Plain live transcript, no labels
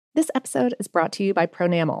This episode is brought to you by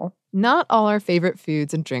Pronamel. Not all our favorite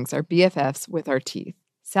foods and drinks are BFFs with our teeth.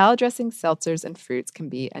 Salad dressings, seltzers, and fruits can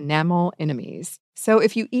be enamel enemies. So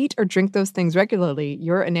if you eat or drink those things regularly,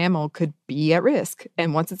 your enamel could be at risk.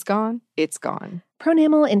 And once it's gone, it's gone.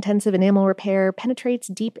 Pronamel Intensive Enamel Repair penetrates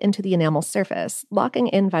deep into the enamel surface, locking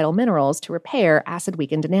in vital minerals to repair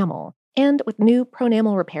acid-weakened enamel. And with new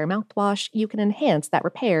Pronamel Repair mouthwash, you can enhance that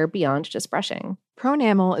repair beyond just brushing.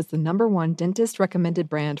 Pronamel is the #1 dentist-recommended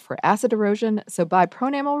brand for acid erosion, so buy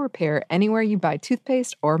Pronamel Repair anywhere you buy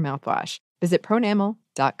toothpaste or mouthwash. Visit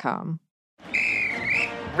pronamel.com.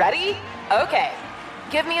 Ready? Okay.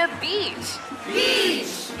 Give me a beach.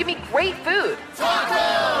 Beach! Give me great food.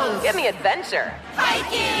 Tacos! Give me adventure.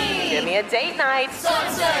 Hiking! Give me a date night.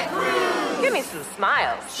 Sunset cruise! Give me some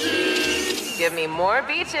smiles. Cheese! Give me more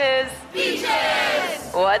beaches.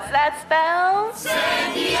 Beaches! What's that spell?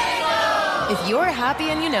 San Diego! If you're happy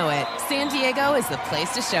and you know it, San Diego is the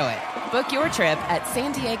place to show it. Book your trip at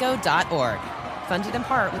sandiego.org. Funded in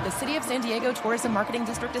part with the City of San Diego Tourism Marketing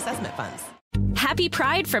District Assessment Funds. Happy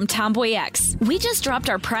Pride from Tomboy X. We just dropped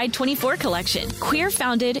our Pride 24 collection. Queer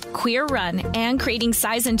founded, queer run, and creating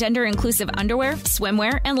size and gender inclusive underwear,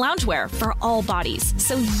 swimwear, and loungewear for all bodies,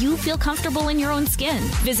 so you feel comfortable in your own skin.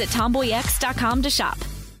 Visit tomboyx.com to shop.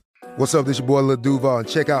 What's up, this your boy Lil Duval, and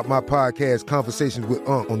check out my podcast, Conversations with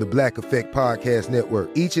Unc, on the Black Effect Podcast Network.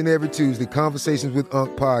 Each and every Tuesday, Conversations with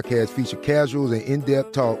Unc podcast feature casuals and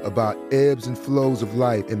in-depth talk about ebbs and flows of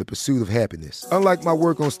life and the pursuit of happiness. Unlike my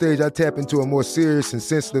work on stage, I tap into a more serious and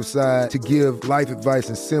sensitive side to give life advice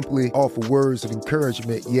and simply offer words of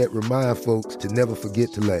encouragement, yet remind folks to never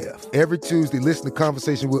forget to laugh. Every Tuesday, listen to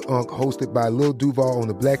Conversations with Unc, hosted by Lil Duval on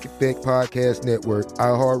the Black Effect Podcast Network,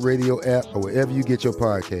 iHeartRadio app, or wherever you get your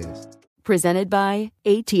podcasts. Presented by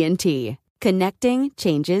AT&T. Connecting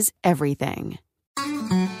changes everything.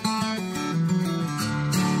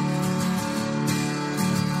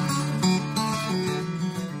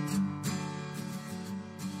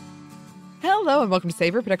 Hello and welcome to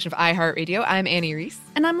Savor, production of iHeartRadio. I'm Annie Reese.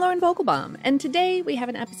 And I'm Lauren Vogelbaum, and today we have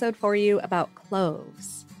an episode for you about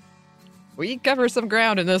cloves. We cover some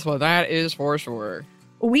ground in this one, that is for sure.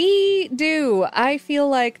 We do. I feel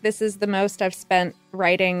like this is the most I've spent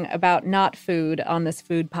writing about not food on this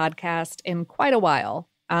food podcast in quite a while.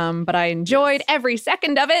 But I enjoyed every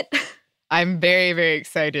second of it. I'm very, very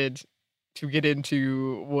excited to get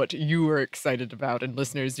into what you are excited about. And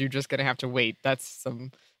listeners, you're just going to have to wait. That's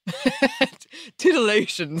some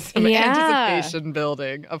titillation, some anticipation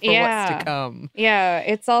building for what's to come. Yeah,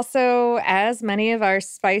 it's also, as many of our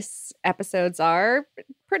spice episodes are,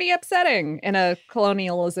 pretty upsetting in a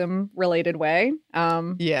colonialism-related way.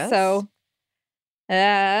 Yes. So,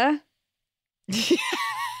 yeah,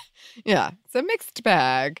 it's a mixed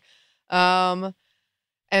bag. And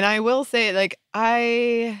I will say, like,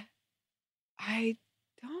 I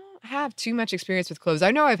don't have too much experience with cloves.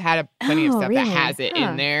 I know I've had plenty of stuff that has it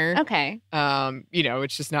in there. Okay.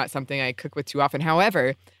 It's just not something I cook with too often.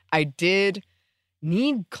 However, I did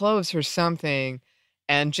need cloves for something,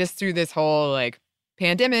 and just through this whole like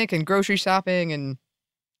pandemic and grocery shopping and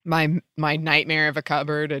my nightmare of a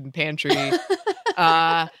cupboard and pantry,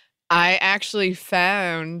 I actually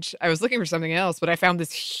found, I was looking for something else, but I found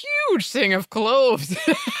this huge thing of cloves.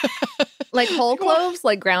 Like whole cloves?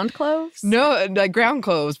 Like ground cloves? No, like ground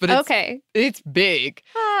cloves, but it's big.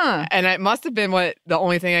 Huh. And it must have been the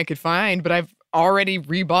only thing I could find, but I've already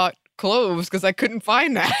rebought cloves because I couldn't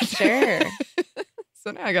find that. Sure. So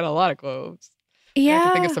now I got a lot of cloves. Yeah. I have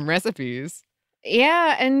to think of some recipes.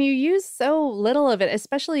 Yeah, and you use so little of it,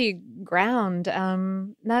 especially ground.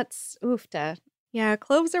 That's oofta. Yeah,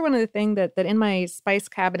 cloves are one of the things that in my spice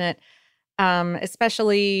cabinet,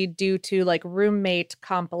 especially due to like roommate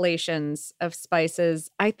compilations of spices,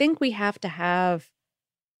 I think we have to have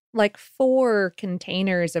like 4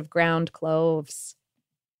 containers of ground cloves.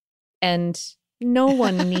 And no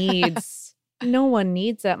one needs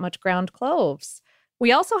that much ground cloves.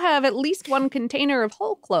 We also have at least 1 container of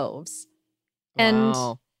whole cloves. And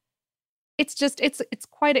wow. It's just it's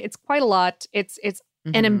quite a lot. It's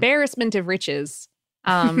an embarrassment of riches.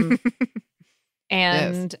 And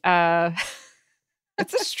it's a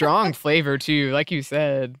strong flavor too, like you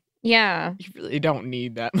said. Yeah. You really don't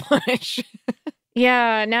need that much.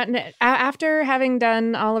 Yeah. Now, after having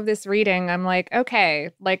done all of this reading, I'm like,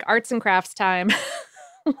 okay, like arts and crafts time.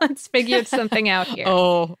 Let's figure something out here.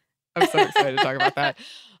 Oh, I'm so excited to talk about that.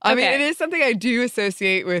 I mean, it is something I do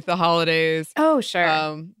associate with the holidays. Oh,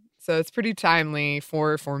 sure. So it's pretty timely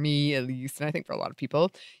for me, at least, and I think for a lot of people.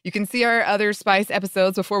 You can see our other spice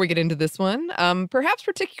episodes before we get into this one. Perhaps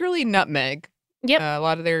particularly nutmeg. Yep. A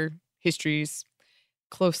lot of their histories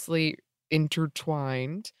closely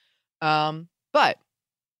intertwined. But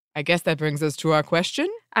I guess that brings us to our question.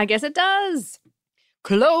 I guess it does.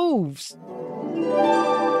 Cloves.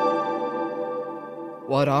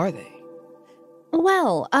 What are they?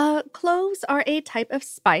 Well, cloves are a type of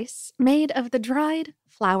spice made of the dried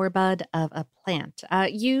flower bud of a plant,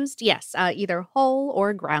 used, either whole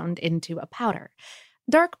or ground into a powder.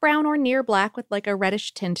 Dark brown or near black with like a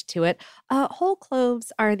reddish tint to it. Whole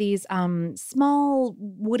cloves are these small,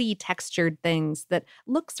 woody textured things that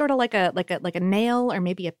look sort of like a nail or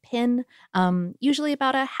maybe a pin. Usually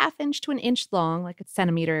about a ½ inch to an inch long, like a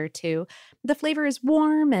centimeter or two. The flavor is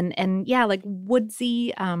warm and like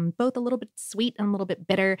woodsy, both a little bit sweet and a little bit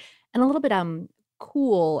bitter, and a little bit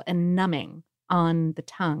cool and numbing on the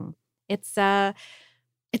tongue. It's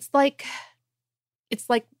like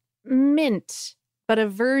mint, but a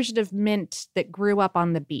version of mint that grew up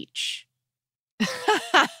on the beach.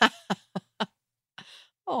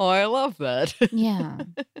 Oh, I love that. Yeah.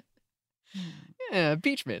 Yeah,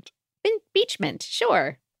 beach mint. Beach mint,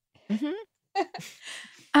 sure. Mm-hmm.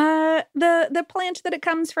 The plant that it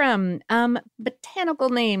comes from, botanical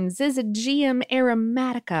name Syzygium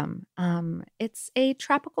aromaticum. It's a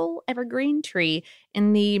tropical evergreen tree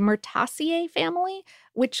in the Myrtaceae family,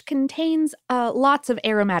 which contains lots of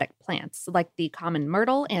aromatic plants, like the common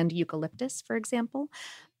myrtle and eucalyptus, for example.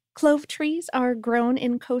 Clove trees are grown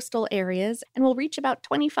in coastal areas and will reach about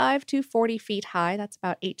 25 to 40 feet high. That's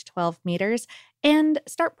about 8 to 12 meters. And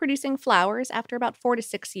start producing flowers after about 4 to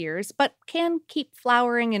 6 years, but can keep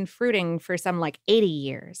flowering and fruiting for some like 80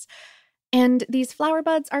 years. And these flower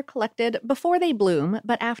buds are collected before they bloom,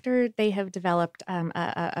 but after they have developed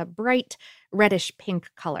a bright reddish pink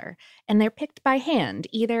color. And they're picked by hand,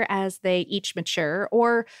 either as they each mature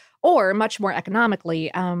or much more economically,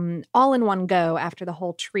 all in one go after the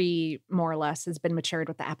whole tree more or less has been matured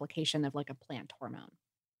with the application of like a plant hormone.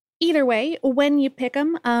 Either way, when you pick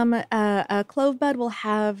them, a clove bud will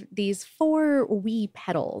have these 4 wee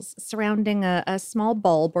petals surrounding a small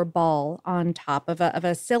bulb or ball on top of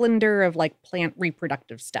a cylinder of like plant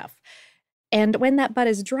reproductive stuff. And when that bud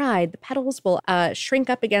is dried, the petals will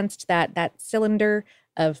shrink up against that cylinder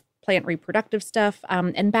of plant reproductive stuff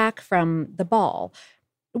and back from the ball,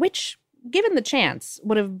 which, given the chance,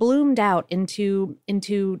 would have bloomed out into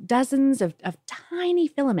dozens of tiny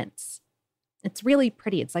filaments. It's really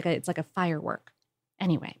pretty. It's like a firework.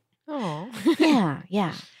 Anyway. Oh.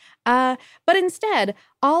 Yeah. But instead,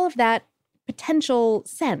 all of that potential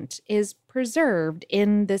scent is preserved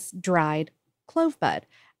in this dried clove bud.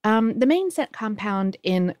 The main scent compound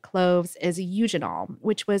in cloves is eugenol,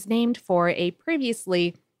 which was named for a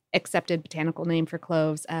previously accepted botanical name for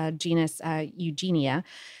cloves, genus Eugenia.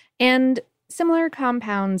 And similar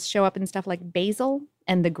compounds show up in stuff like basil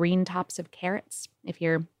and the green tops of carrots, if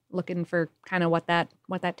you're looking for kind of what that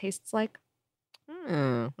tastes like.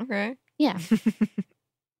 Okay. Yeah.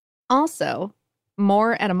 Also,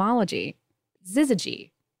 more etymology.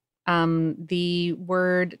 Syzygy. The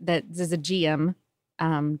word that Syzygium,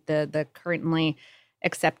 the currently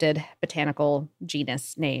accepted botanical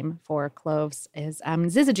genus name for cloves is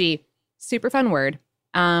syzygy. Super fun word.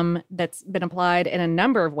 That's been applied in a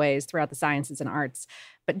number of ways throughout the sciences and arts,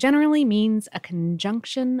 but generally means a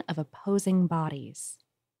conjunction of opposing bodies.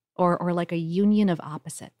 Or like a union of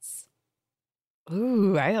opposites.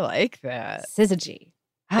 Ooh, I like that. Syzygy.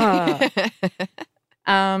 And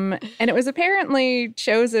it was apparently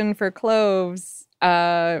chosen for cloves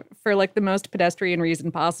for like the most pedestrian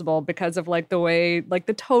reason possible because of like the way, like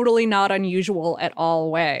the totally not unusual at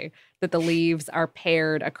all way that the leaves are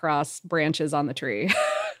paired across branches on the tree.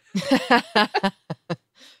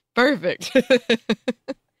 Perfect.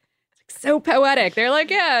 So poetic. They're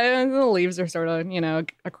like, yeah, the leaves are sort of,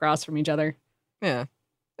 across from each other. Yeah.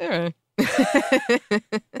 All right.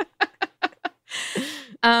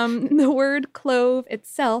 The word clove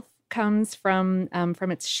itself comes from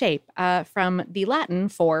its shape, from the Latin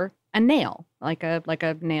for a nail, like a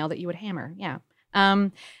nail that you would hammer. Yeah.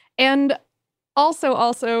 And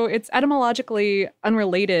also, it's etymologically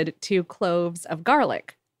unrelated to cloves of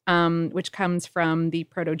garlic, which comes from the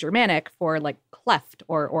Proto-Germanic for like cleft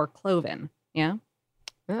or cloven. Yeah.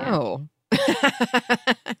 Oh. Yeah.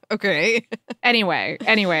 Okay. Anyway,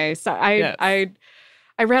 so I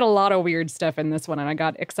read a lot of weird stuff in this one and I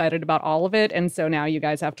got excited about all of it. And so now you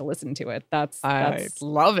guys have to listen to it. I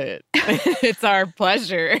love it. It's our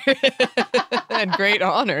pleasure and great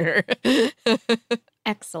honor.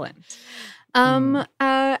 Excellent.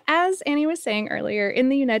 As Annie was saying earlier, in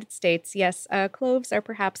the United States, yes, cloves are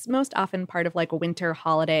perhaps most often part of like winter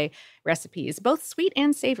holiday recipes, both sweet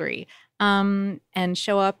and savory, and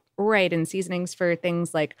show up right in seasonings for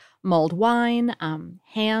things like mulled wine,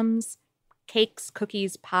 hams, cakes,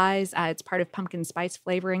 cookies, pies. It's part of pumpkin spice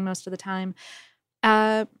flavoring most of the time.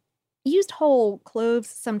 Used whole, cloves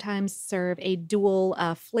sometimes serve a dual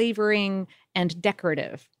flavoring and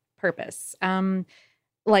decorative purpose.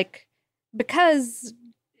 Because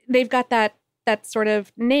they've got that sort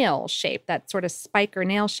of nail shape, that sort of spike or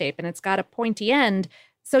nail shape, and it's got a pointy end,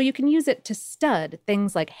 so you can use it to stud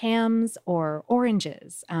things like hams or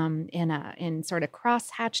oranges in sort of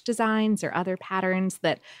cross-hatch designs or other patterns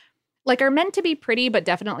that are meant to be pretty, but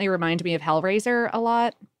definitely remind me of Hellraiser a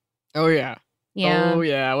lot. Oh, yeah. Yeah. Oh,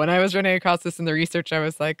 yeah. When I was running across this in the research, I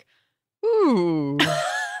was like, ooh.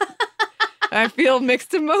 I feel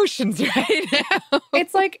mixed emotions right now.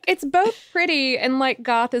 It's both pretty and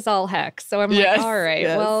goth is all heck. So I'm yes, all right,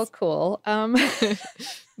 yes. well, cool.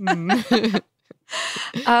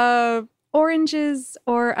 Oranges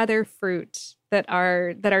or other fruit that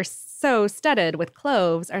are so studded with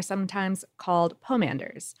cloves are sometimes called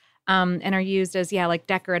pomanders, and are used as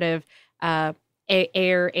decorative air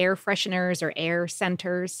fresheners or air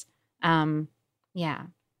scenters.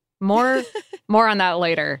 More on that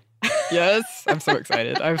later. Yes, I'm so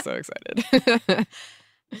excited.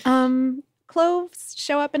 Cloves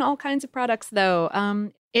show up in all kinds of products,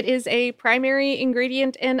 though. It is a primary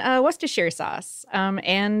ingredient in Worcestershire sauce,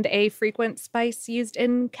 and a frequent spice used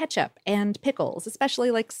in ketchup and pickles,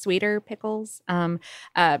 especially sweeter pickles,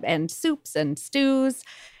 and soups and stews.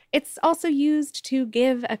 It's also used to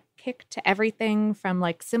give a kick to everything from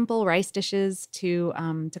simple rice dishes to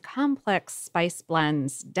complex spice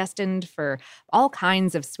blends destined for all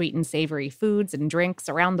kinds of sweet and savory foods and drinks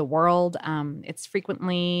around the world. It's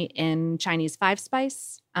frequently in Chinese five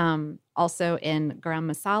spice, also in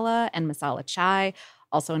garam masala and masala chai,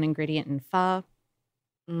 also an ingredient in pho.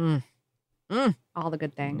 All the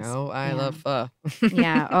good things. No, I love pho.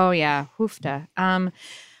 Yeah. Oh, yeah. Hoofda.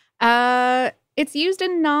 It's used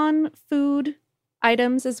in non-food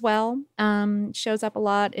items as well. Shows up a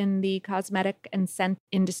lot in the cosmetic and scent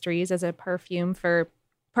industries as a perfume or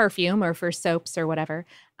for soaps or whatever.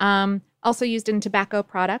 Also used in tobacco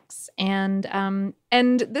products. And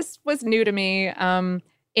this was new to me,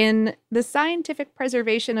 in the scientific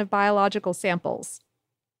preservation of biological samples.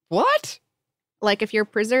 What? If you're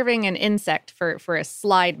preserving an insect for a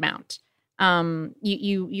slide mount,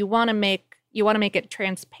 you want to make it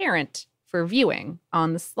transparent for viewing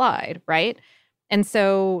on the slide, right? And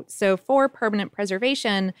so for permanent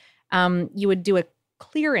preservation, you would do a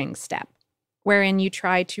clearing step wherein you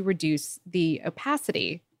try to reduce the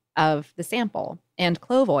opacity of the sample, and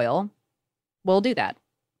clove oil will do that.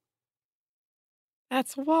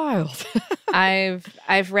 That's wild.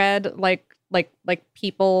 I've read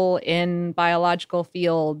people in biological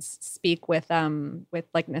fields speak with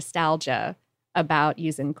nostalgia about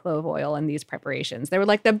using clove oil in these preparations. They were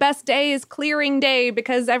the best day is clearing day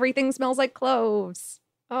because everything smells like cloves.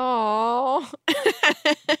 Oh.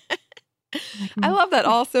 I love that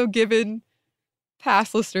also, given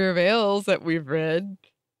past listener of ales that we've read.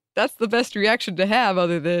 That's the best reaction to have,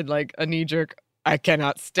 other than a knee-jerk, I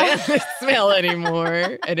cannot stand this smell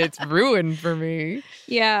anymore, and it's ruined for me.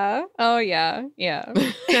 Yeah. Oh, yeah. Yeah.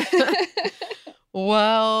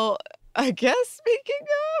 Well, I guess speaking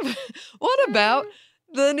of, what about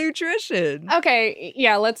the nutrition? Okay,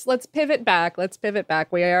 yeah, let's pivot back.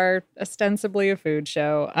 We are ostensibly a food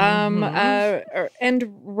show.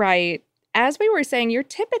 And right, as we were saying, you're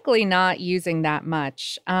typically not using that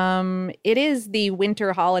much. It is the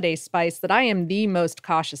winter holiday spice that I am the most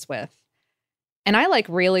cautious with. And I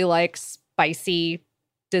really like spicy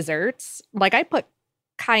desserts. I put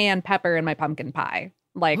cayenne pepper in my pumpkin pie.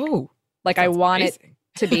 I want amazing. it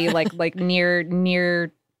to be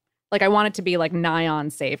near I want it to be nigh on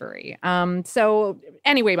savory. So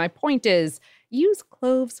anyway, my point is use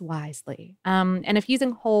cloves wisely. And if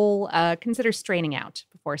using whole, consider straining out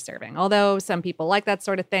before serving. Although some people like that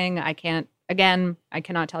sort of thing, I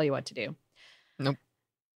cannot tell you what to do. Nope.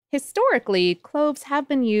 Historically, cloves have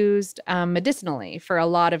been used medicinally for a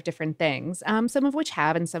lot of different things, some of which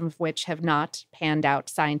have and some of which have not panned out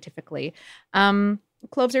scientifically.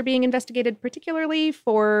 Cloves are being investigated particularly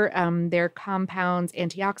for their compounds'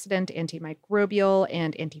 antioxidant, antimicrobial,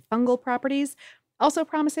 and antifungal properties, also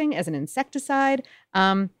promising as an insecticide,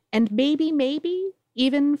 and maybe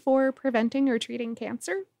even for preventing or treating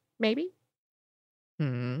cancer, maybe.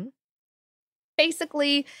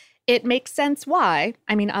 Basically, it makes sense why.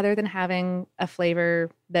 Other than having a flavor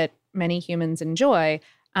that many humans enjoy,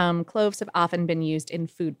 cloves have often been used in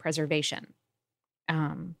food preservation.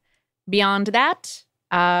 Beyond that,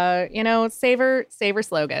 savor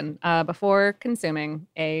slogan before consuming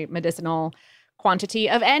a medicinal quantity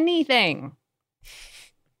of anything.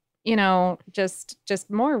 Just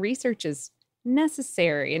more research is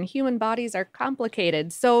necessary, and human bodies are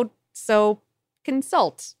complicated. So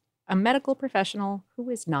consult a medical professional who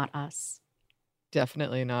is not us.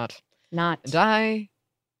 Definitely not. Not. And I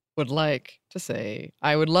would like to say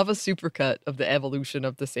I would love a supercut of the evolution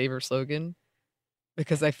of the Savor slogan,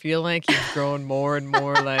 because I feel like you've grown more and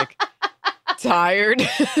more like tired.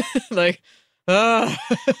 Like,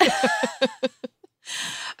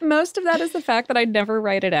 Most of that is the fact that I never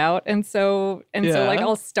write it out. And so like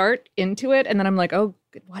I'll start into it and then I'm like, oh,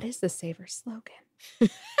 what is the Savor slogan?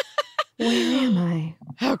 Where am I?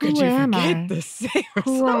 How could you forget the Savor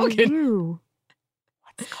slogan? Are you?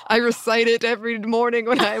 I recite it every morning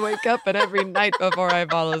when I wake up and every night before I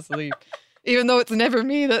fall asleep, even though it's never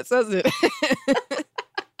me that says it.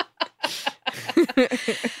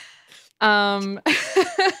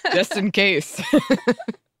 Just in case.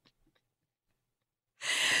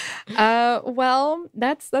 Well,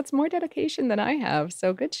 that's more dedication than I have.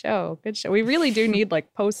 So good show. Good show. We really do need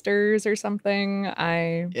like posters or something.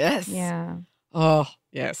 Yes. Yeah. Oh,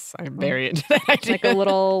 yes. I'm very into that idea. Like a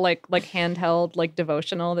little like handheld like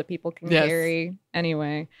devotional that people can carry.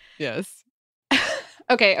 Anyway. Yes.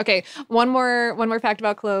 Okay. One more fact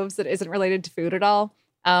about cloves that isn't related to food at all.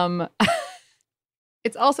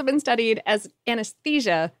 It's also been studied as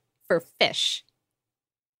anesthesia for fish.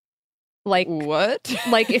 Like what?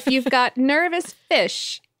 Like if you've got nervous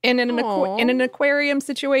fish in an aquarium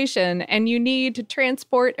situation and you need to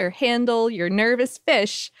transport or handle your nervous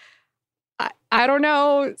fish, I don't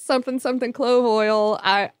know, something clove oil.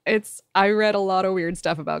 I read a lot of weird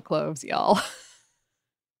stuff about cloves, y'all.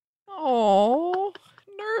 Oh,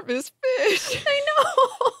 nervous fish. I know.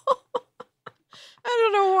 I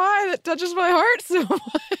don't know why that touches my heart so much.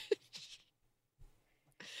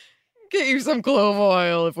 Get you some clove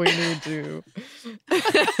oil if we need to.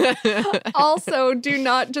 Also, do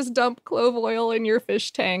not just dump clove oil in your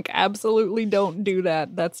fish tank. Absolutely don't do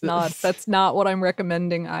that. That's not what I'm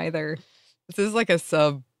recommending either. This is like a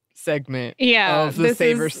sub-segment of the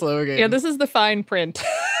Savor slogan. Yeah, this is the fine print.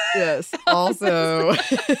 Yes. Also,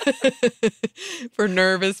 for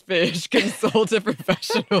nervous fish, consult a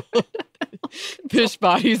professional. Fish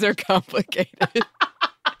bodies are complicated.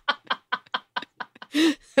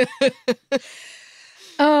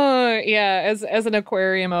 Oh yeah, as an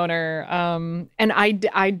aquarium owner, and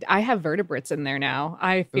I have vertebrates in there now.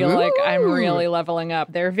 I feel like I'm really leveling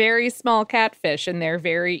up. They're very small catfish and they're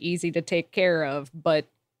very easy to take care of. But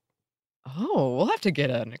we'll have to get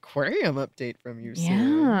an aquarium update from you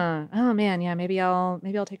soon. Yeah. Oh man, yeah. Maybe I'll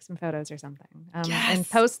take some photos or something, and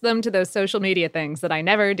post them to those social media things that I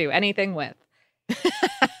never do anything with.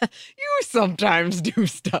 You sometimes do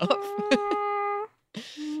stuff.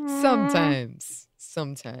 Sometimes.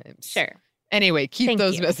 Sure. Anyway, keep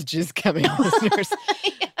those messages coming, listeners.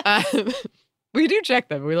 We do check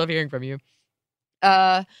them. We love hearing from you.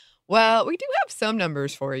 Well, we do have some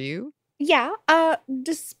numbers for you. Yeah.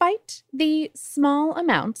 Despite the small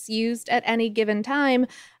amounts used at any given time,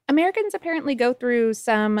 Americans apparently go through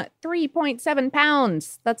some 3.7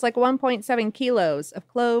 pounds. That's like 1.7 kilos of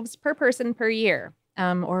cloves per person per year.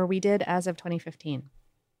 Or we did as of 2015.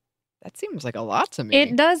 That seems like a lot to me.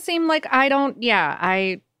 It does seem like I don't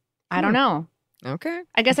know. Okay.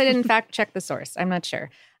 I guess I didn't fact check the source. I'm not sure.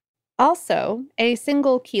 Also, a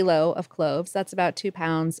single kilo of cloves, that's about 2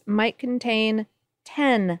 pounds, might contain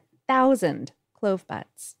 10,000 clove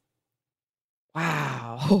butts.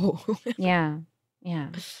 Wow. Yeah.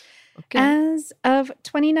 Okay. As of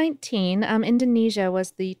 2019, Indonesia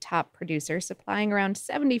was the top producer, supplying around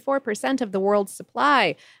 74% of the world's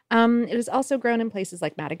supply. It is also grown in places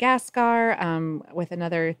like Madagascar, with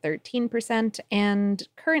another 13%, and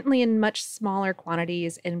currently in much smaller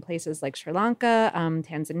quantities in places like Sri Lanka,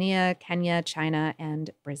 Tanzania, Kenya, China,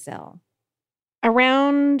 and Brazil.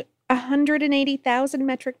 Around 180,000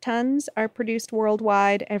 metric tons are produced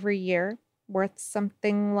worldwide every year, worth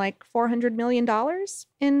something like $400 million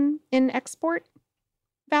in export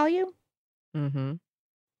value. Mm-hmm.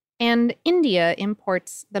 And India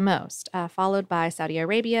imports the most, followed by Saudi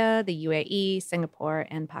Arabia, the UAE, Singapore,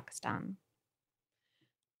 and Pakistan.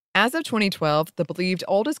 As of 2012, the believed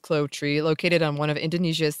oldest clove tree, located on one of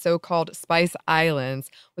Indonesia's so-called Spice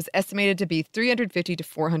Islands, was estimated to be 350 to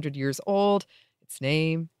 400 years old. Its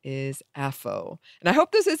name is Afo. And I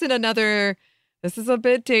hope this isn't another... This is a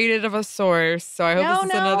bit dated of a source, so I hope this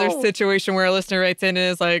is another situation where a listener writes in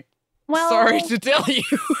and is like, well, sorry to tell you.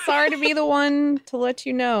 Sorry to be the one to let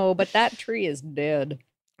you know, but that tree is dead.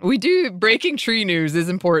 We do. Breaking tree news is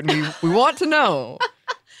important. We want to know.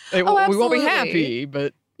 We won't be happy,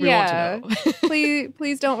 but we want to know.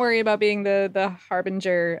 Please don't worry about being the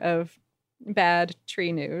harbinger of bad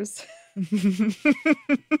tree news.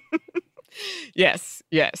 Yes.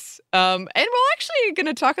 And we're actually going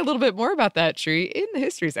to talk a little bit more about that tree in the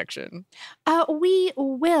history section. We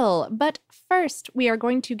will. But first, we are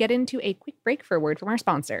going to get into a quick break for a word from our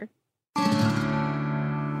sponsor.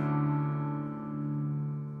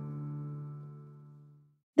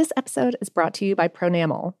 This episode is brought to you by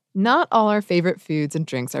Pronamel. Not all our favorite foods and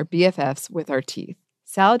drinks are BFFs with our teeth.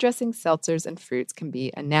 Salad dressings, seltzers, and fruits can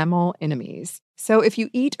be enamel enemies. So if you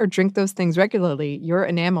eat or drink those things regularly, your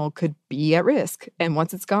enamel could be at risk. And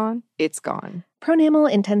once it's gone, it's gone.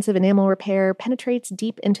 Pronamel Intensive Enamel Repair penetrates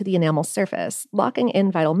deep into the enamel surface, locking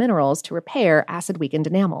in vital minerals to repair acid-weakened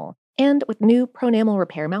enamel. And with new Pronamel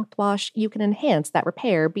Repair mouthwash, you can enhance that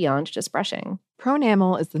repair beyond just brushing.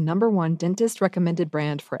 Pronamel is the #1 dentist-recommended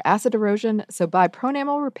brand for acid erosion, so buy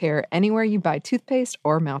Pronamel Repair anywhere you buy toothpaste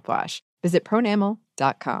or mouthwash. Visit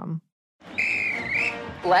pronamel.com.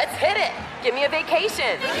 Let's hit it. Give me a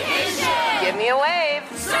vacation. Give me a wave.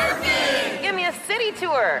 Surfing. Give me a city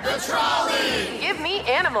tour. The trolley. Give me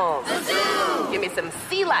animals. The zoo. Give me some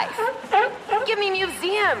sea life. Give me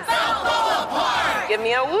museums. Balboa Park. Give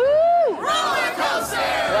me a woo. Roller coaster.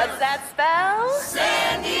 What's that spell?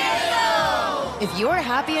 San Diego. If you're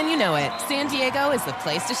happy and you know it, San Diego is the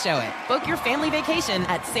place to show it. Book your family vacation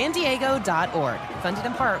at sandiego.org. Funded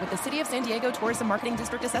in part with the City of San Diego Tourism Marketing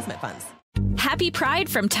District Assessment Funds. Happy Pride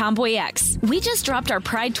from Tomboy X. We just dropped our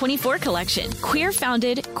Pride 24 collection. Queer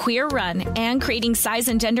founded, queer run, and creating size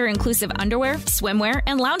and gender inclusive underwear, swimwear,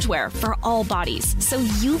 and loungewear for all bodies, so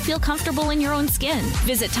you feel comfortable in your own skin.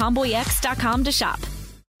 Visit tomboyx.com to shop.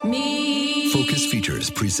 Focus Features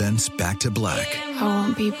presents Back to Black. I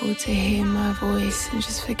want people to hear my voice and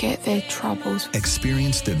just forget their troubles.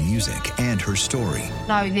 Experience the music and her story.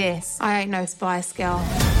 Know this. I ain't no Spice Girl.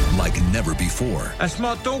 Like never before. That's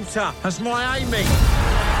my daughter. That's my Amy.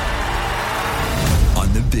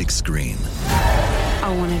 On the big screen.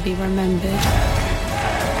 I want to be remembered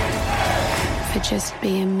for just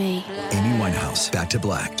being me. Amy Winehouse, Back to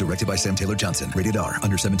Black, directed by Sam Taylor Johnson. Rated R,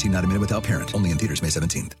 under 17, not a minute without parent. Only in theaters May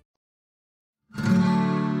 17th.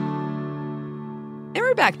 And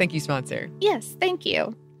we're back. Thank you, sponsor. Yes, thank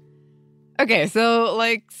you. Okay, so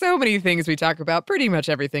like so many things we talk about, pretty much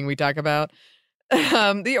everything we talk about,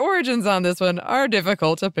 the origins on this one are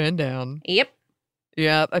difficult to pin down. Yep.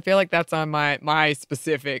 Yeah, I feel like that's on my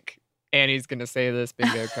specific Annie's gonna say this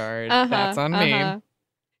bingo card. That's on me.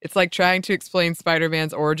 It's like trying to explain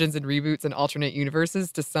Spider-Man's origins and reboots and alternate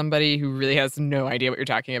universes to somebody who really has no idea what you're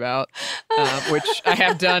talking about, which I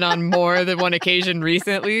have done on more than one occasion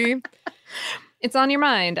recently. It's on your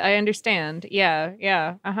mind. I understand. Yeah.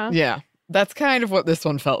 Yeah, that's kind of what this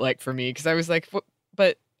one felt like for me, because I was like,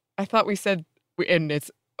 but I thought we said, and it's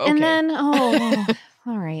okay. And then,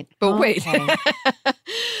 all right. But wait. Okay,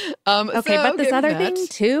 Okay, but this other thing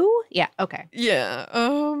too? Yeah, okay. Yeah,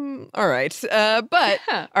 all right. But,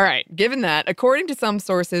 all right, given that, according to some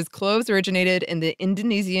sources, cloves originated in the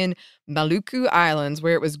Indonesian Maluku Islands,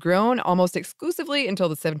 where it was grown almost exclusively until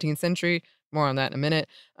the 17th century. More on that in a minute.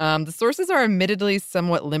 The sources are admittedly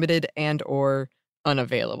somewhat limited and or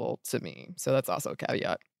unavailable to me, so that's also a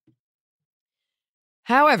caveat.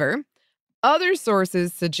 However, other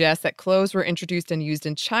sources suggest that cloves were introduced and used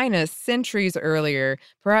in China centuries earlier,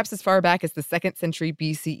 perhaps as far back as the 2nd century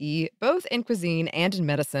BCE, both in cuisine and in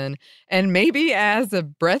medicine, and maybe as a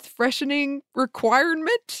breath-freshening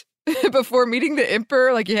requirement before meeting the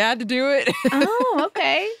emperor, like you had to do it. Oh,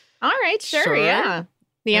 okay. All right, sure, yeah.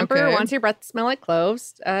 The emperor wants your breath to smell like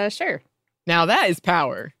cloves. Sure. Now that is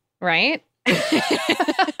power. Right?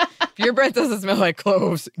 If your breath doesn't smell like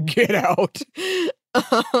cloves, get out.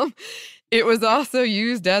 It was also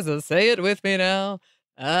used as a, say it with me now,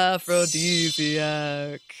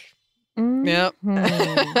 aphrodisiac. Mm-hmm.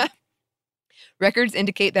 Yep. Records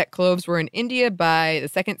indicate that cloves were in India by the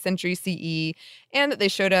 2nd century CE, and that they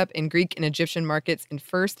showed up in Greek and Egyptian markets in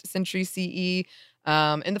 1st century CE.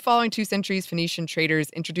 In the following 2 centuries, Phoenician traders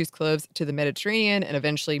introduced cloves to the Mediterranean, and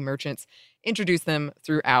eventually merchants introduced them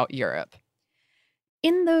throughout Europe.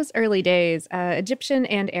 In those early days, Egyptian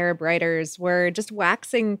and Arab writers were just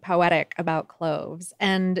waxing poetic about cloves,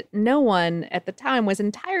 and no one at the time was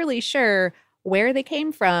entirely sure where they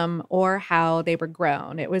came from or how they were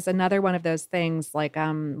grown. It was another one of those things like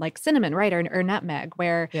cinnamon, right, or nutmeg,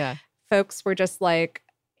 where folks were just like,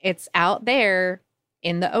 it's out there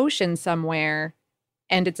in the ocean somewhere,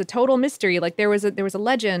 and it's a total mystery. Like there was a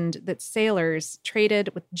legend that sailors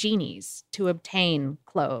traded with genies to obtain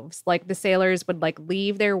cloves. Like the sailors would like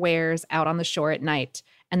leave their wares out on the shore at night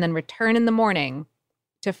and then return in the morning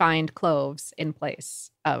to find cloves in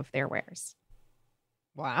place of their wares.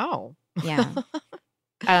 Wow. Yeah.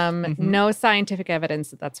 No scientific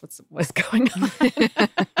evidence that that's what was going on.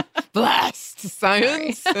 Blast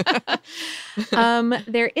science.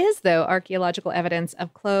 There is, though, archaeological evidence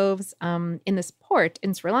of cloves in this port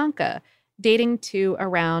in Sri Lanka dating to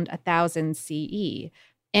around 1000 CE.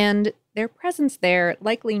 And their presence there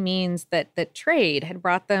likely means that trade had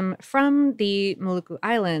brought them from the Maluku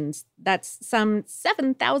Islands. That's some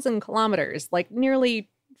 7,000 kilometers, like nearly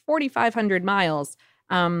 4,500 miles,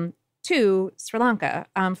 to Sri Lanka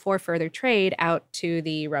for further trade out to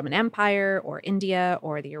the Roman Empire or India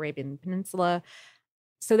or the Arabian Peninsula.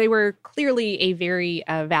 So they were clearly a very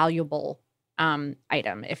valuable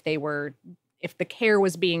item if the care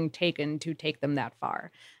was being taken to take them that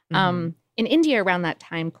far. In India, around that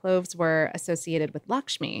time, cloves were associated with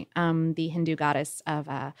Lakshmi, the Hindu goddess of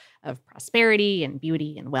prosperity and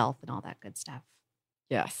beauty and wealth and all that good stuff.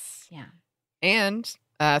 Yes. Yeah. And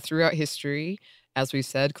throughout history, as we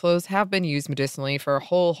said, cloves have been used medicinally for a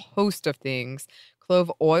whole host of things.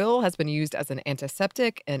 Clove oil has been used as an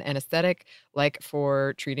antiseptic and anesthetic, like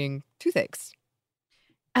for treating toothaches.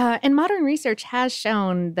 And modern research has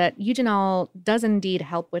shown that eugenol does indeed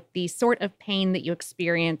help with the sort of pain that you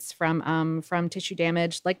experience from tissue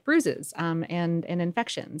damage, like bruises and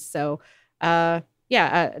infections. So,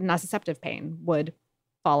 nociceptive pain would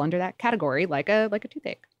fall under that category, like a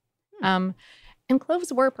toothache. And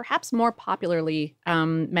cloves were perhaps more popularly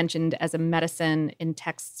mentioned as a medicine in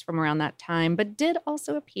texts from around that time, but did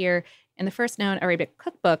also appear in the first known Arabic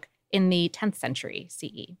cookbook in the 10th century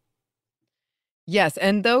CE. Yes,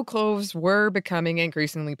 and though cloves were becoming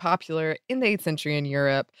increasingly popular in the 8th century in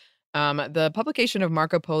Europe, the publication of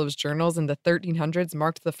Marco Polo's journals in the 1300s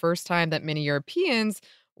marked the first time that many Europeans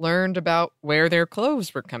learned about where their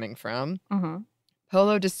cloves were coming from. Mm-hmm.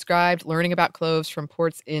 Polo described learning about cloves from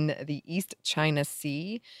ports in the East China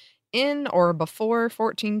Sea. In or before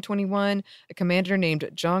 1421, a commander named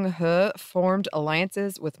Zhang He formed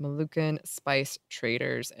alliances with Moluccan spice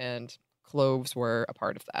traders, and cloves were a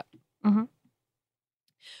part of that. Mm-hmm.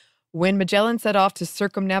 When Magellan set off to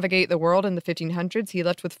circumnavigate the world in the 1500s, he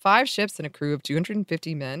left with 5 ships and a crew of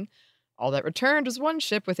 250 men. All that returned was 1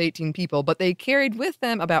 ship with 18 people, but they carried with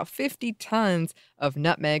them about 50 tons of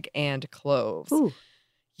nutmeg and cloves. Ooh.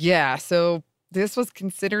 Yeah, so this was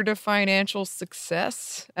considered a financial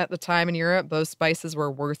success at the time in Europe. Both spices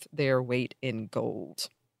were worth their weight in gold.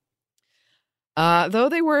 Though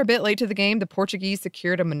they were a bit late to the game, the Portuguese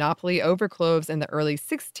secured a monopoly over cloves in the early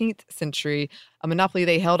 16th century, a monopoly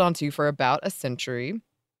they held onto for about a century.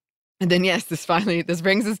 And then, yes, this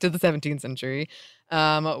brings us to the 17th century,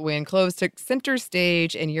 when cloves took center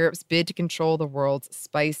stage in Europe's bid to control the world's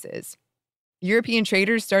spices. European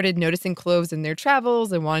traders started noticing cloves in their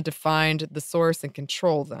travels and wanted to find the source and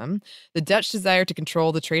control them. The Dutch desired to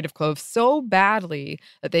control the trade of cloves so badly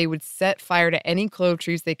that they would set fire to any clove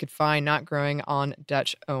trees they could find not growing on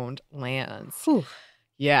Dutch-owned lands. Whew.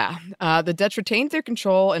 Yeah. The Dutch retained their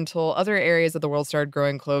control until other areas of the world started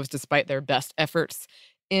growing cloves despite their best efforts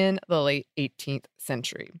in the late 18th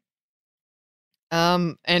century.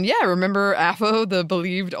 Remember Afo, the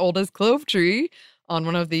believed oldest clove tree on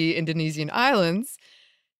one of the Indonesian islands?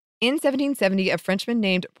 In 1770, a Frenchman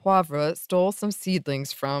named Poivre stole some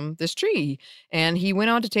seedlings from this tree, and he went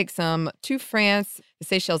on to take some to France, the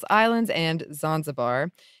Seychelles Islands, and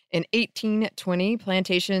Zanzibar. In 1820,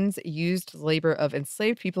 plantations used the labor of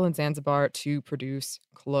enslaved people in Zanzibar to produce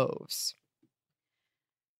cloves.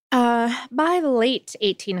 By the late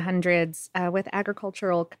 1800s, with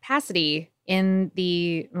agricultural capacity in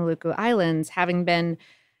the Maluku Islands having been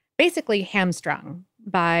basically hamstrung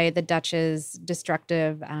by the Dutch's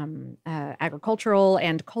destructive agricultural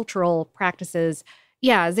and cultural practices,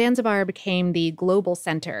 Zanzibar became the global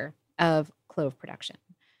center of clove production.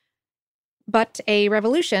 But a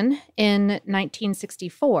revolution in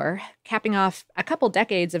 1964, capping off a couple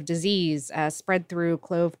decades of disease spread through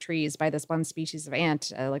clove trees by this one species of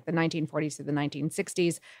ant, like the 1940s to the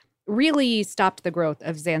 1960s, really stopped the growth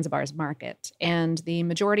of Zanzibar's market, and the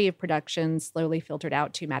majority of production slowly filtered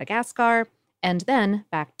out to Madagascar and then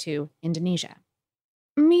back to Indonesia.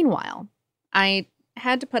 Meanwhile, I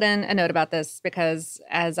had to put in a note about this because,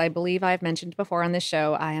 as I believe I've mentioned before on this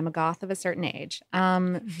show, I am a goth of a certain age.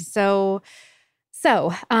 So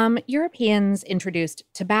Europeans introduced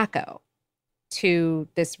tobacco to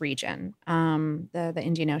this region, the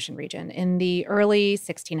Indian Ocean region, in the early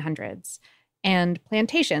 1600s. And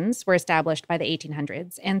plantations were established by the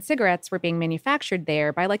 1800s, and cigarettes were being manufactured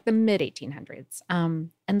there by like the mid-1800s.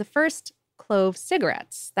 And the first clove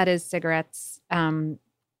cigarettes, that is cigarettes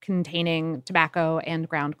containing tobacco and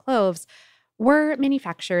ground cloves, were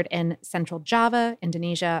manufactured in central Java,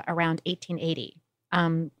 Indonesia, around 1880.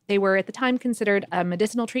 They were at the time considered a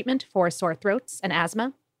medicinal treatment for sore throats and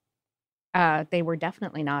asthma. They were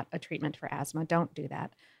definitely not a treatment for asthma. Don't do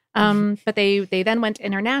that. But they then went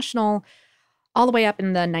international all the way up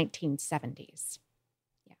in the 1970s.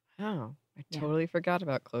 Oh, I totally forgot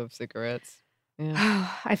about clove cigarettes. Yeah.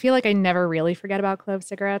 I feel like I never really forget about clove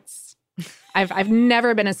cigarettes. I've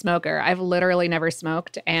never been a smoker. I've literally never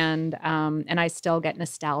smoked, and I still get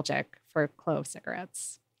nostalgic for clove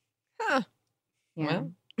cigarettes. Huh. Yeah.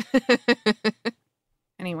 Well.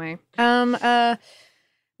 Anyway,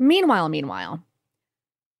 meanwhile,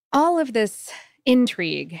 all of this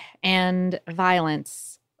intrigue and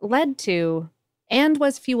violence led to and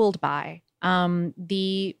was fueled by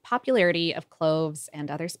the popularity of cloves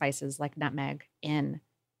and other spices like nutmeg in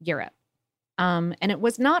Europe. And it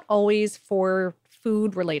was not always for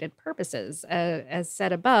food-related purposes. As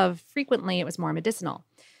said above, frequently it was more medicinal.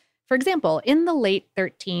 For example, in the late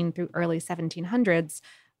 13 through early 1700s,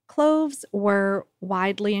 cloves were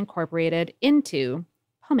widely incorporated into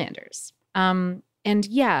pomanders. And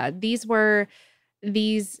yeah, these were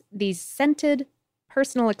these scented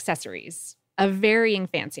personal accessories of varying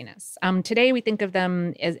fanciness. Today we think of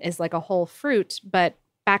them as like a whole fruit, but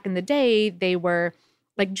back in the day they were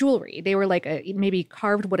like jewelry. They were like maybe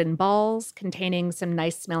carved wooden balls containing some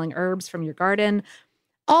nice smelling herbs from your garden,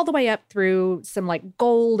 all the way up through some like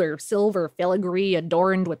gold or silver filigree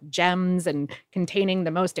adorned with gems and containing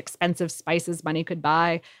the most expensive spices money could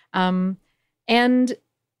buy. And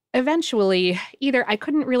eventually, either I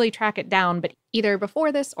couldn't really track it down, but either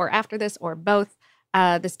before this or after this or both,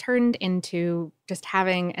 this turned into just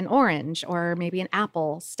having an orange or maybe an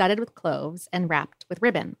apple studded with cloves and wrapped with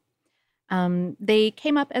ribbon. They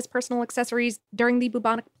came up as personal accessories during the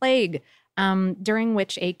bubonic plague, during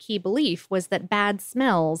which a key belief was that bad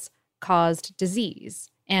smells caused disease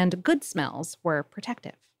and good smells were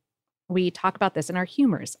protective. We talk about this in our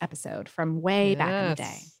humors episode from way back in the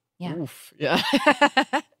day. Yeah. Oof. Yeah.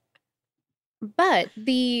 But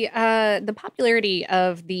the popularity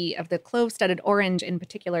of the clove-studded orange in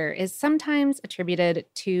particular is sometimes attributed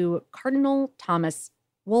to Cardinal Thomas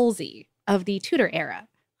Wolsey of the Tudor era,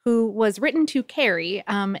 who was written to carry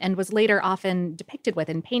and was later often depicted with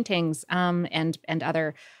in paintings and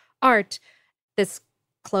other art, this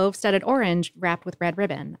clove-studded orange wrapped with red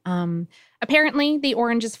ribbon. Apparently, the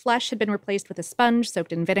orange's flesh had been replaced with a sponge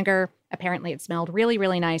soaked in vinegar. Apparently, it smelled really,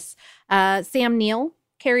 really nice. Sam Neill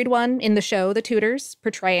carried one in the show The Tudors,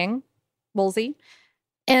 portraying Wolsey.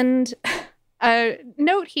 And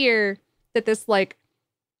note here that this, like,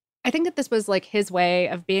 I think that this was like his way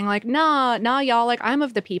of being like, nah, y'all, like I'm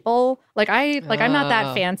of the people. I'm not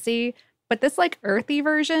that fancy. But this like earthy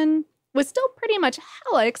version was still pretty much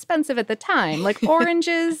hella expensive at the time. Like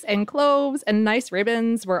oranges and cloves and nice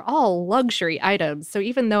ribbons were all luxury items. So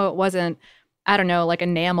even though it wasn't, I don't know, like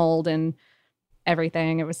enameled and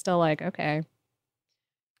everything, it was still like, okay.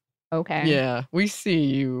 Yeah, we see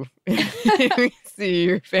you. We see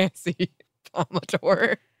your fancy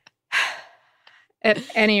Pomodoro. At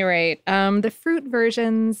any rate, the fruit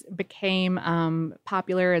versions became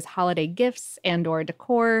popular as holiday gifts and or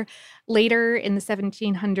decor later in the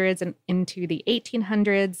 1700s and into the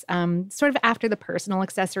 1800s, sort of after the personal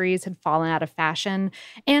accessories had fallen out of fashion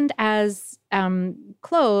and as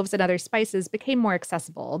cloves and other spices became more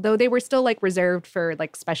accessible, though they were still like reserved for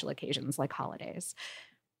like special occasions like holidays.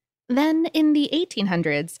 Then in the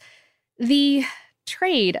 1800s, the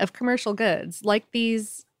trade of commercial goods like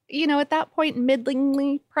these, you know, at that point,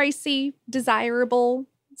 middlingly pricey, desirable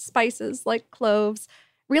spices like cloves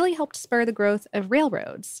really helped spur the growth of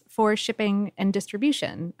railroads for shipping and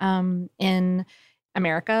distribution in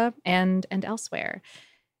America and elsewhere.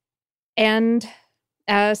 And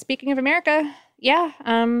speaking of America,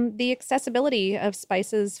 the accessibility of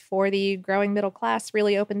spices for the growing middle class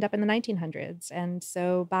really opened up in the 1900s. And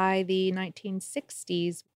so by the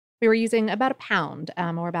 1960s, we were using about a pound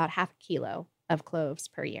or about half a kilo of cloves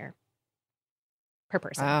per year, per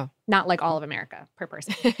person. Wow. Not like all of America, per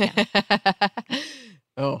person. Yeah.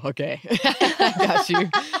 Oh, okay.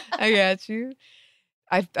 I got you.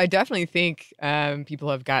 I definitely think people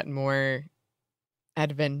have gotten more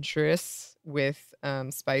adventurous with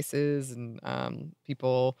spices, and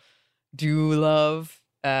people do love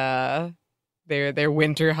their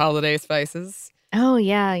winter holiday spices. Oh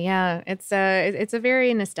yeah. It's a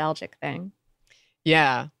very nostalgic thing.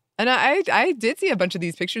 Yeah. And I did see a bunch of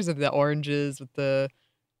these pictures of the oranges with the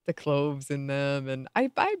cloves in them, and I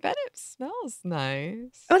bet it smells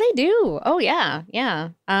nice. Oh, they do. Oh, yeah.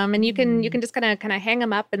 And you can just kind of hang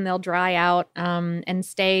them up, and they'll dry out and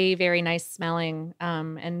stay very nice smelling,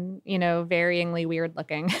 and varyingly weird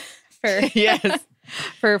looking for Yes.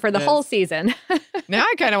 for the Yes. whole season. Now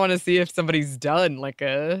I kind of want to see if somebody's done like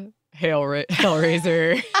a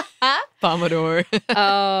Hellraiser Pomodoro.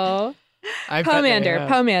 Oh, I bet they have.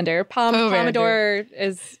 Pomander. Pomodoro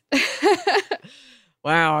is.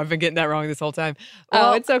 Wow, I've been getting that wrong this whole time.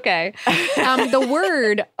 Oh, it's okay. The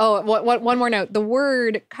word. Oh, one more note. The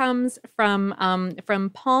word comes from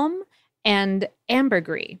palm and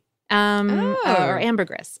ambergris, or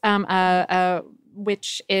ambergris,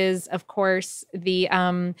 which is, of course, the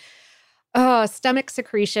stomach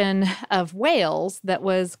secretion of whales that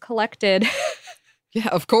was collected. Yeah,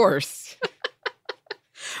 of course.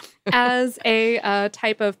 As a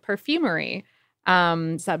type of perfumery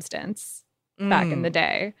substance back in the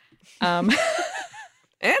day. And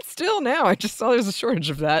still now. I just saw there's a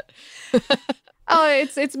shortage of that. Oh,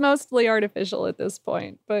 it's mostly artificial at this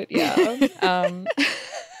point, but yeah.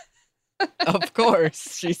 Of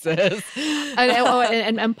course, she says.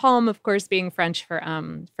 And palm, of course, being French for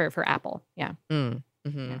apple. Yeah.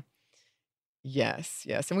 Mm-hmm. Yeah.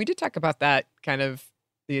 Yes. And we did talk about that kind of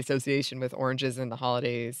the association with oranges and the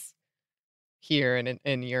holidays here and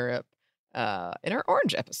in Europe in our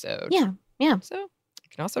orange episode. Yeah. So you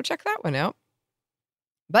can also check that one out.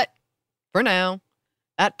 But for now,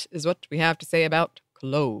 that is what we have to say about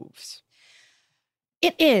cloves.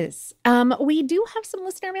 It is. We do have some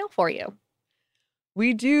listener mail for you.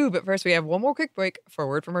 We do, but first we have one more quick break for a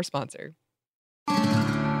word from our sponsor.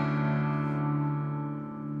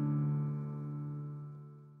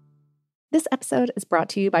 This episode is brought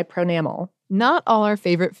to you by Pronamel. Not all our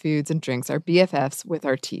favorite foods and drinks are BFFs with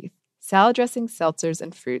our teeth. Salad dressings, seltzers,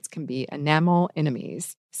 and fruits can be enamel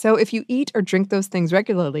enemies. So if you eat or drink those things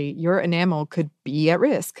regularly, your enamel could be at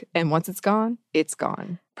risk. And once it's gone, it's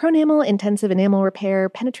gone. Pronamel Intensive Enamel Repair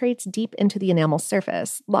penetrates deep into the enamel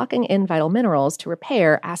surface, locking in vital minerals to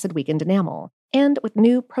repair acid-weakened enamel. And with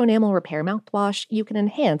new Pronamel Repair mouthwash, you can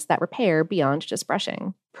enhance that repair beyond just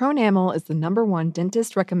brushing. Pronamel is the #1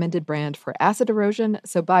 dentist-recommended brand for acid erosion,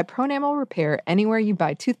 so buy Pronamel Repair anywhere you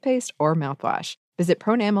buy toothpaste or mouthwash. Visit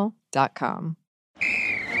pronamel.com.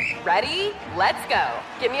 Ready? Let's go.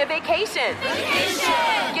 Give me a vacation.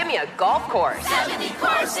 Vacation! Give me a golf course. 70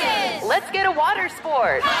 courses! Let's get a water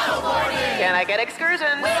sport. Paddleboarding! Can I get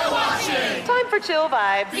excursions? Whale watching! Time for chill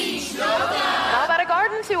vibes. Beach yoga! How about a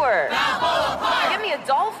garden tour? Balboa Park! Give me a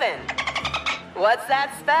dolphin. What's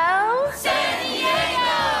that spell? San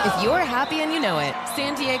Diego! If you're happy and you know it,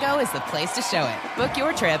 San Diego is the place to show it. Book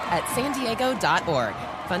your trip at sandiego.org.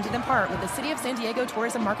 Funded in part with the City of San Diego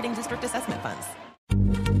Tourism Marketing District Assessment Funds.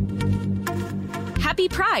 Happy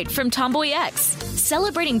Pride from Tomboy X,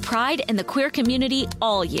 celebrating pride and the queer community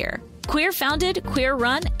all year. Queer founded, queer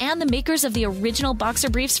run, and the makers of the original boxer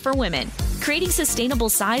briefs for women, creating sustainable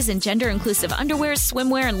size and gender inclusive underwear,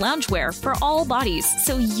 swimwear, and loungewear for all bodies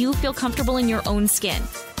so you feel comfortable in your own skin.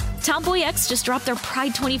 Tomboy X just dropped their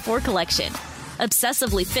Pride 24 collection.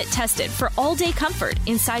 Obsessively fit tested for all day comfort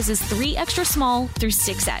in sizes 3 extra small through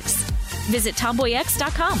 6X. Visit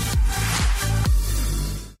tomboyx.com.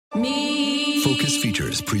 Focus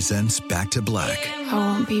Features presents Back to Black. I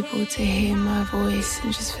want people to hear my voice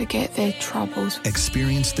and just forget their troubles.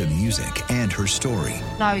 Experience the music and her story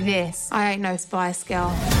Know this. I ain't no Spice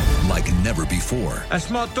Girl. like never before That's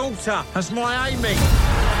my daughter. That's my Amy.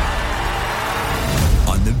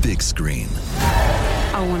 on the big screen.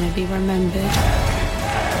 I want to be remembered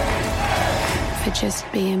for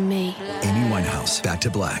just being me. Amy Winehouse, Back to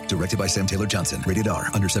Black, directed by Sam Taylor Johnson. Rated R,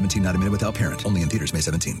 under 17, not a minute without parent. Only in theaters May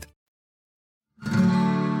 17th.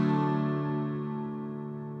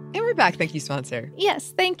 And we're back. Thank you, sponsor.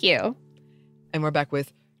 Yes, thank you. And we're back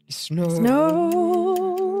with Snow.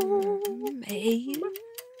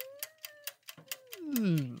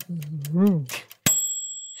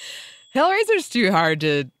 Hellraiser's too hard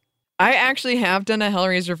to... I actually have done a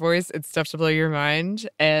Hellraiser voice. It's Stuff to Blow Your Mind.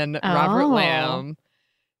 And Robert Lamb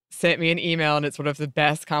sent me an email, and it's one of the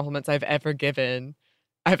best compliments I've ever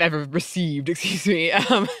received, excuse me.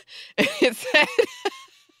 It said,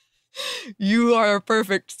 "You are a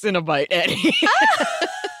perfect Cenobite, Eddie."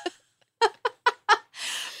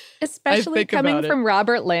 Especially coming from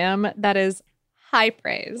Robert Lamb, that is high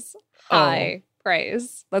praise. High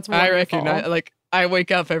praise. That's wonderful. I recognize, like, I wake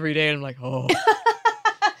up every day and I'm like, oh.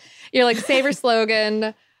 You're like, saver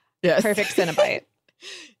slogan, Yes. perfect Cenobite.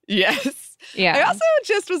 Yes. Yeah. I also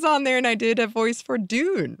just was on there and I did a voice for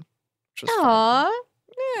Dune. Which was fun.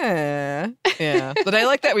 Aww. Yeah. But I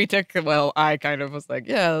like that I kind of was like,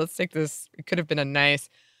 yeah, let's take this. It could have been a nice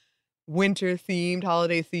winter-themed,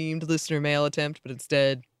 holiday-themed listener mail attempt, but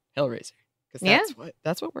instead, Hellraiser. Because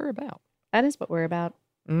that's what we're about. That is what we're about.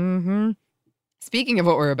 Mm-hmm. Speaking of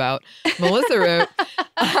what we're about, Melissa wrote,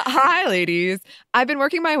 "Hi, ladies. I've been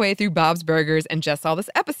working my way through Bob's Burgers and just saw this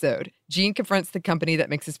episode. Gene confronts the company that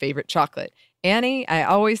makes his favorite chocolate. Annie, I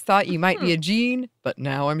always thought you might be a Gene, but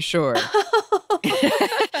now I'm sure."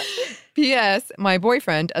 P.S. My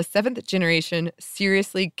boyfriend, a 7th-generation,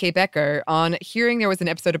 seriously Quebecer, on hearing there was an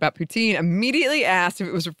episode about poutine, immediately asked if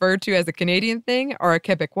it was referred to as a Canadian thing or a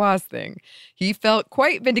Quebecois thing. He felt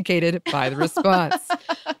quite vindicated by the response.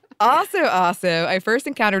 Also, I first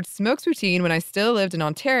encountered smoked poutine when I still lived in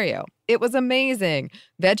Ontario. It was amazing.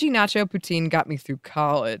 Veggie nacho poutine got me through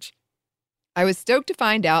college. I was stoked to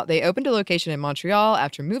find out they opened a location in Montreal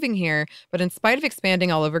after moving here, but in spite of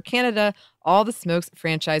expanding all over Canada, all the smokes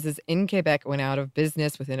franchises in Quebec went out of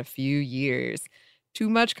business within a few years. Too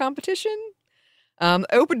much competition?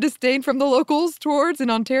 Open disdain from the locals towards an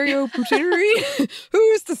Ontario poutineery?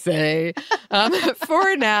 Who's to say?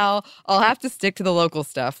 For now, I'll have to stick to the local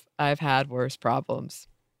stuff. I've had worse problems.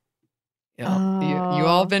 You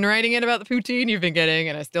all been writing in about the poutine you've been getting,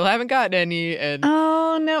 and I still haven't gotten any. And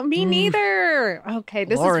oh, no, me neither. Okay,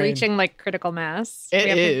 this Lauren. is reaching like critical mass.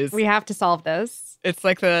 It is. We have to solve this. It's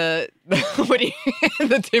like the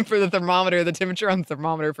temperature on the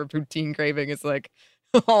thermometer for poutine craving is like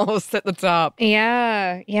almost at the top.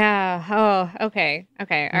 Yeah. Oh, okay. All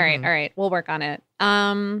right. We'll work on it.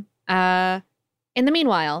 In the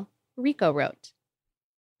meanwhile, Rico wrote,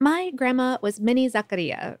 "My grandma was Minnie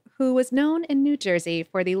Zaccaria, who was known in New Jersey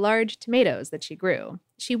for the large tomatoes that she grew.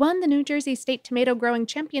 She won the New Jersey State Tomato Growing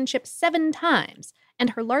Championship 7 times,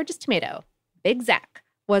 and her largest tomato, Big Zac,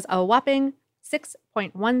 was a whopping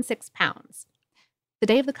 6.16 pounds. The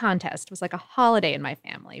day of the contest was like a holiday in my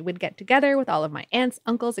family. We'd get together with all of my aunts,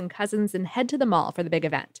 uncles, and cousins and head to the mall for the big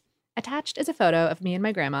event. Attached is a photo of me and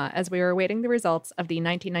my grandma as we were awaiting the results of the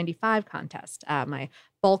 1995 contest. My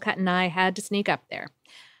bowl cut and I had to sneak up there.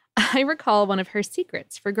 I recall one of her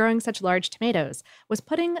secrets for growing such large tomatoes was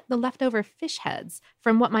putting the leftover fish heads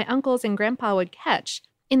from what my uncles and grandpa would catch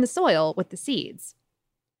in the soil with the seeds.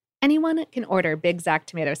 Anyone can order Big Zac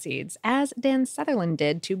tomato seeds, as Dan Sutherland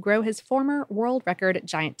did to grow his former world record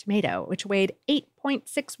giant tomato, which weighed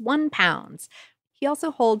 8.61 pounds. He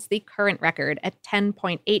also holds the current record at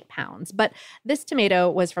 10.8 pounds, but this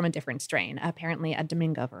tomato was from a different strain, apparently a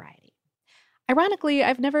Domingo variety. Ironically,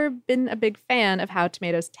 I've never been a big fan of how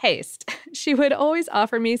tomatoes taste. She would always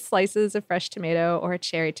offer me slices of fresh tomato or a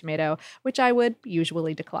cherry tomato, which I would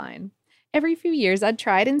usually decline. Every few years, I'd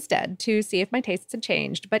try it instead to see if my tastes had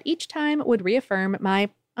changed, but each time would reaffirm my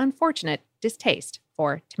unfortunate distaste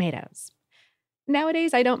for tomatoes.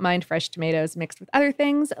 Nowadays, I don't mind fresh tomatoes mixed with other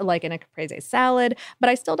things, like in a caprese salad, but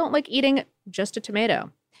I still don't like eating just a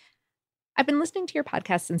tomato. I've been listening to your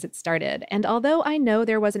podcast since it started, and although I know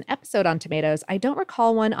there was an episode on tomatoes, I don't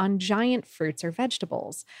recall one on giant fruits or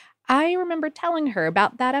vegetables. I remember telling her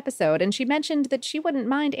about that episode, and she mentioned that she wouldn't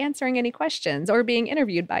mind answering any questions or being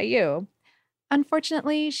interviewed by you.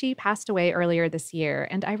 Unfortunately, she passed away earlier this year,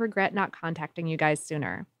 and I regret not contacting you guys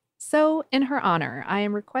sooner. So, in her honor, I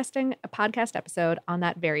am requesting a podcast episode on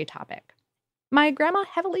that very topic. My grandma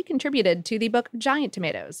heavily contributed to the book Giant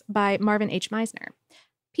Tomatoes by Marvin H. Meisner.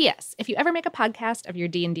 P.S. If you ever make a podcast of your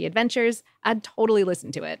D&D adventures, I'd totally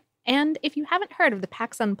listen to it. And if you haven't heard of the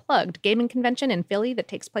PAX Unplugged gaming convention in Philly that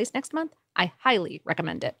takes place next month, I highly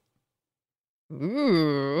recommend it."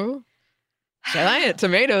 Ooh. Giant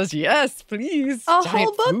tomatoes, yes, please. A giant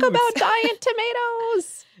whole book foods. about giant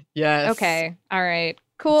tomatoes. Yes. Okay. All right.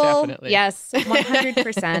 Cool. Definitely. Yes,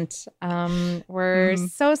 100%. We're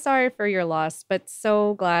so sorry for your loss, but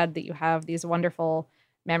so glad that you have these wonderful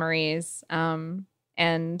memories. And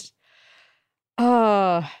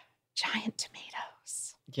giant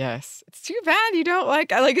tomatoes. Yes. It's too bad you don't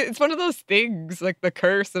like it's one of those things, like the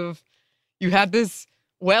curse of you had this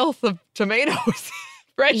wealth of tomatoes,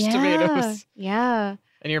 fresh tomatoes. Yeah.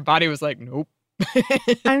 And your body was like, nope.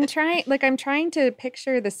 I'm trying to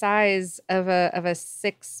picture the size of a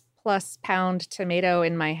 6+ pound tomato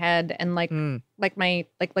in my head, and like my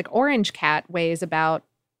Orange Cat weighs about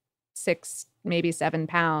 6, maybe 7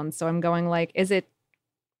 pounds. So I'm going like, is it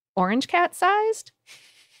Orange Cat sized?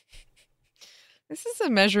 This is a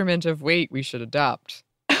measurement of weight we should adopt.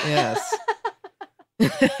 Yes.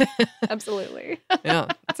 Absolutely. Yeah,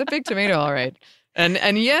 it's a big tomato, all right.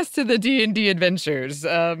 And yes to the D&D adventures.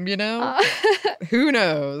 Who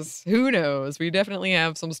knows? Who knows? We definitely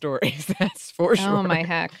have some stories, that's for sure. Oh my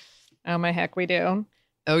heck, we do.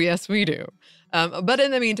 Oh, yes, we do. But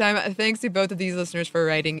in the meantime, thanks to both of these listeners for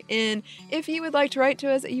writing in. If you would like to write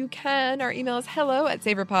to us, you can. Our email is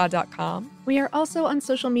hello@savorpod.com. We are also on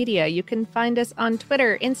social media. You can find us on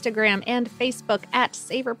Twitter, Instagram, and Facebook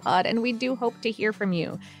 @SavorPod, and we do hope to hear from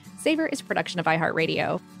you. Savor is a production of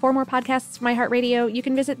iHeartRadio. For more podcasts from iHeartRadio, you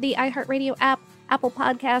can visit the iHeartRadio app, Apple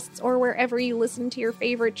Podcasts, or wherever you listen to your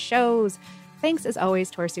favorite shows. Thanks, as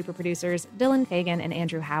always, to our super producers, Dylan Fagan and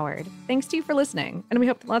Andrew Howard. Thanks to you for listening, and we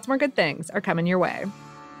hope that lots more good things are coming your way.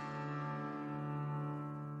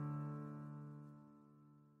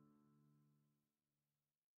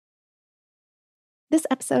 This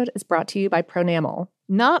episode is brought to you by Pronamel.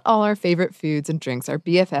 Not all our favorite foods and drinks are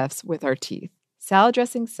BFFs with our teeth. Salad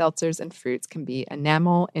dressings, seltzers, and fruits can be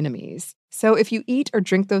enamel enemies. So if you eat or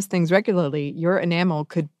drink those things regularly, your enamel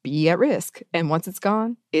could be at risk. And once it's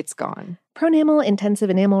gone, it's gone. Pronamel Intensive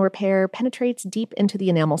Enamel Repair penetrates deep into the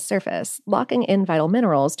enamel surface, locking in vital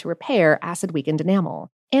minerals to repair acid-weakened enamel.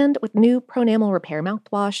 And with new Pronamel Repair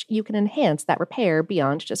mouthwash, you can enhance that repair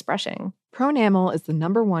beyond just brushing. Pronamel is the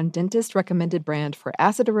 #1 dentist-recommended brand for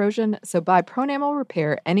acid erosion, so buy Pronamel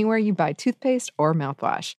Repair anywhere you buy toothpaste or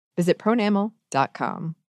mouthwash. Visit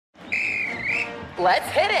pronamel.com. Let's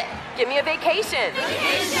hit it. Give me a vacation.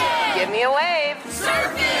 Vacation. Give me a wave.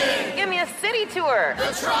 Surfing. Give me a city tour.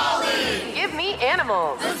 The trolley. Give me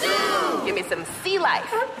animals. The zoo. Give me some sea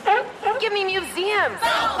life. Give me museums.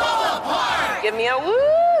 Balboa Park. Give me a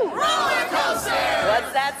woo. Roller coaster.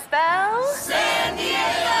 What's that spell? San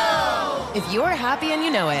Diego. If you're happy and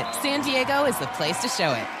you know it, San Diego is the place to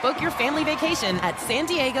show it. Book your family vacation at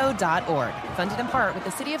sandiego.org. Funded in part with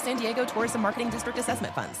the City of San Diego Tourism Marketing District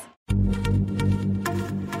Assessment Funds.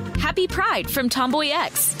 Happy Pride from Tomboy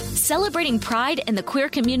X, celebrating pride and the queer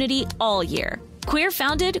community all year. Queer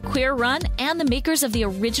founded, queer run, and the makers of the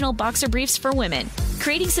original boxer briefs for women,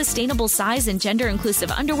 creating sustainable size and gender inclusive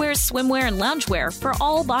underwear, swimwear, and loungewear for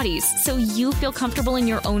all bodies so you feel comfortable in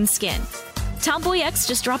your own skin. Tomboy X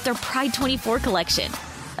just dropped their Pride 24 collection.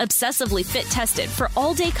 Obsessively fit tested for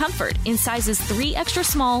all day comfort in sizes 3 extra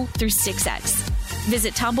small through 6X.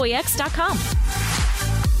 Visit tomboyx.com.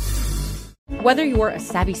 Whether you're a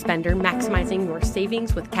savvy spender maximizing your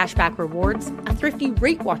savings with cashback rewards, a thrifty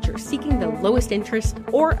rate watcher seeking the lowest interest,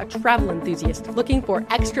 or a travel enthusiast looking for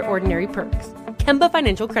extraordinary perks, Kemba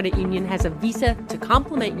Financial Credit Union has a visa to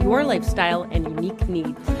complement your lifestyle and unique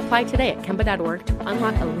needs. Apply today at Kemba.org to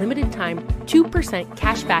unlock a limited-time 2%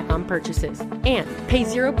 cash back on purchases and pay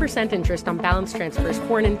 0% interest on balance transfers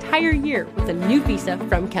for an entire year with a new visa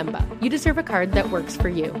from Kemba. You deserve a card that works for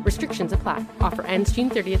you. Restrictions apply. Offer ends June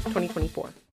 30th, 2024.